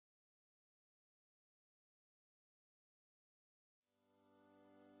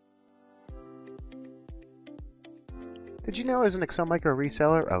Did you know as an Excel Micro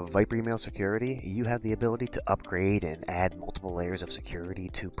reseller of VIPRE email security, you have the ability to upgrade and add multiple layers of security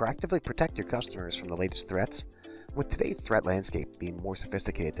to proactively protect your customers from the latest threats? With today's threat landscape being more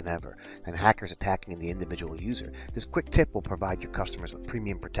sophisticated than ever and hackers attacking the individual user, this quick tip will provide your customers with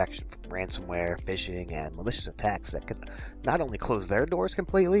premium protection from ransomware, phishing, and malicious attacks that could not only close their doors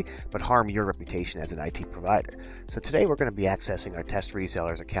completely, but harm your reputation as an IT provider. So today we're going to be accessing our test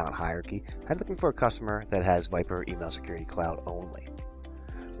reseller's account hierarchy and looking for a customer that has VIPRE Email Security Cloud only.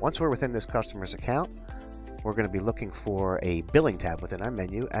 Once we're within this customer's account, we're going to be looking for a billing tab within our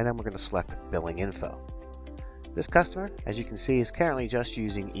menu, and then we're going to select Billing Info. This customer, as you can see, is currently just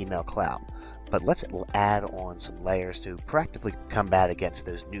using Email Cloud, but let's add on some layers to proactively combat against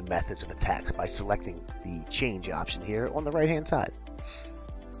those new methods of attacks by selecting the change option here on the right hand side.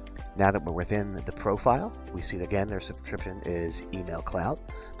 Now that we're within the profile, we see again their subscription is Email Cloud,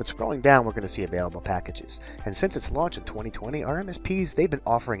 but scrolling down we're going to see available packages. And since its launch in 2020, our MSPs, they've been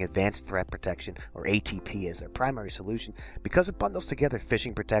offering Advanced Threat Protection, or ATP, as their primary solution because it bundles together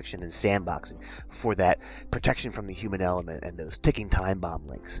phishing protection and sandboxing for that protection from the human element and those ticking time bomb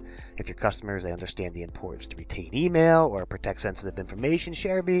links. If your customers, they understand the importance to retain email or protect sensitive information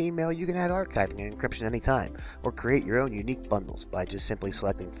shared via email, you can add archiving and encryption anytime, or create your own unique bundles by just simply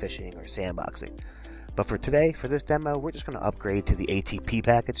selecting phishing or sandboxing. But for today, for this demo, we're just going to upgrade to the ATP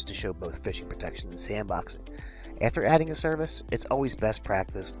package to show both phishing protection and sandboxing. After adding a service, it's always best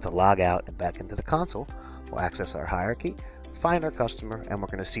practice to log out and back into the console. We'll access our hierarchy, find our customer, and we're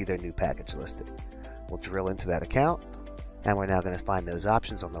going to see their new package listed. We'll drill into that account, and we're now going to find those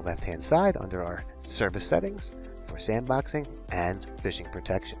options on the left-hand side under our service settings for sandboxing and phishing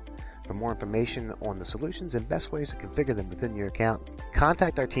protection. For more information on the solutions and best ways to configure them within your account,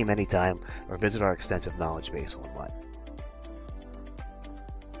 contact our team anytime or visit our extensive knowledge base online.